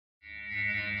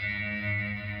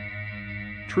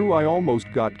True, I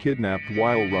almost got kidnapped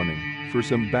while running. For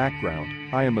some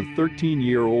background, I am a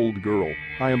 13-year-old girl.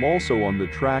 I am also on the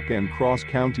track and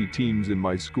cross-county teams in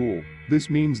my school. This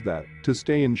means that, to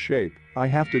stay in shape, I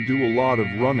have to do a lot of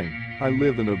running. I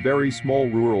live in a very small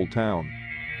rural town.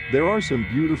 There are some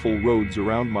beautiful roads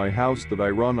around my house that I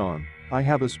run on. I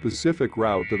have a specific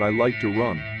route that I like to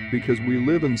run. Because we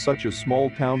live in such a small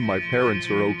town, my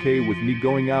parents are okay with me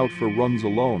going out for runs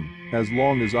alone, as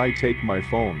long as I take my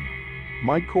phone.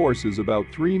 My course is about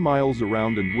 3 miles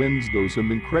around and wins though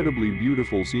some incredibly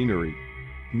beautiful scenery.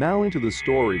 Now into the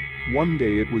story. One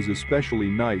day it was especially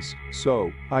nice,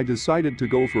 so I decided to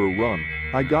go for a run.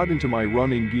 I got into my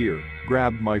running gear,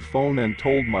 grabbed my phone and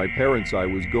told my parents I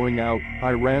was going out.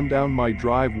 I ran down my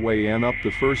driveway and up the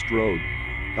first road.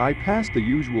 I passed the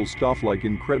usual stuff like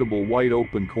incredible wide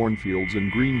open cornfields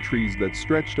and green trees that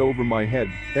stretched over my head.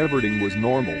 Everything was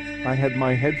normal. I had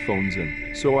my headphones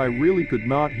in, so I really could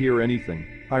not hear anything.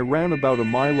 I ran about a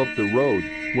mile up the road.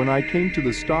 When I came to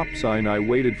the stop sign, I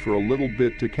waited for a little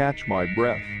bit to catch my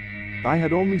breath. I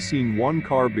had only seen one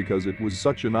car because it was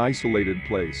such an isolated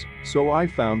place, so I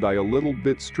found it a little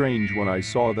bit strange when I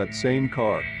saw that same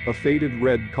car, a faded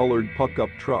red-colored pickup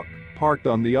truck, parked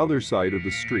on the other side of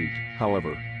the street.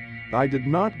 However, I did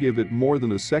not give it more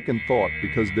than a second thought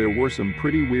because there were some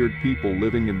pretty weird people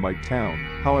living in my town.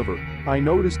 However, I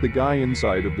noticed the guy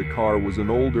inside of the car was an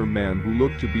older man who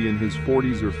looked to be in his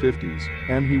 40s or 50s,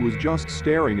 and he was just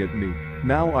staring at me.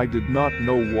 Now I did not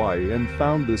know why and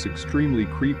found this extremely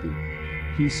creepy.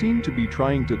 He seemed to be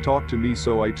trying to talk to me,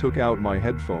 so I took out my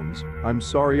headphones. "I'm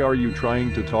sorry, are you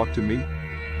trying to talk to me?"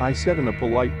 I said in a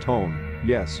polite tone.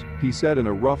 "Yes," he said in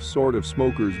a rough sort of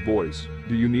smoker's voice.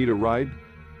 "Do you need a ride?"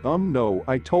 No,"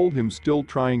 I told him, still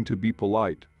trying to be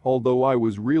polite, although I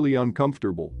was really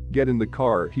uncomfortable. "Get in the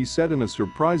car," he said in a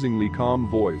surprisingly calm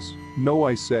voice. "No,"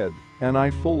 I said, and I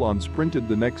full-on sprinted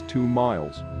the next 2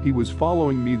 miles. He was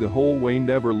following me the whole way,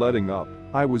 never letting up.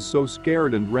 I was so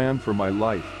scared and ran for my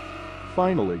life.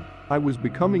 Finally, I was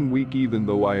becoming weak even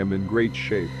though I am in great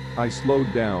shape. I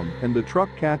slowed down and the truck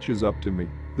catches up to me.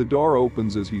 The door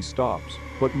opens as he stops,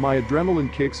 but my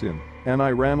adrenaline kicks in, and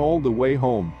I ran all the way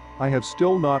home. I have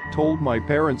still not told my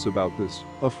parents about this,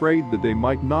 afraid that they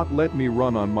might not let me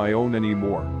run on my own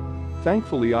anymore.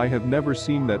 Thankfully, I have never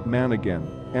seen that man again,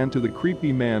 and to the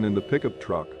creepy man in the pickup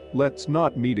truck, let's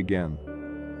not meet again.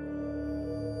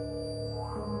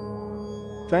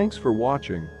 Thanks for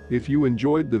watching. If you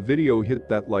enjoyed the video, hit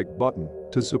that like button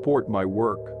to support my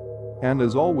work. And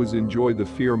as always, enjoy the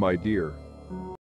fear, my dear.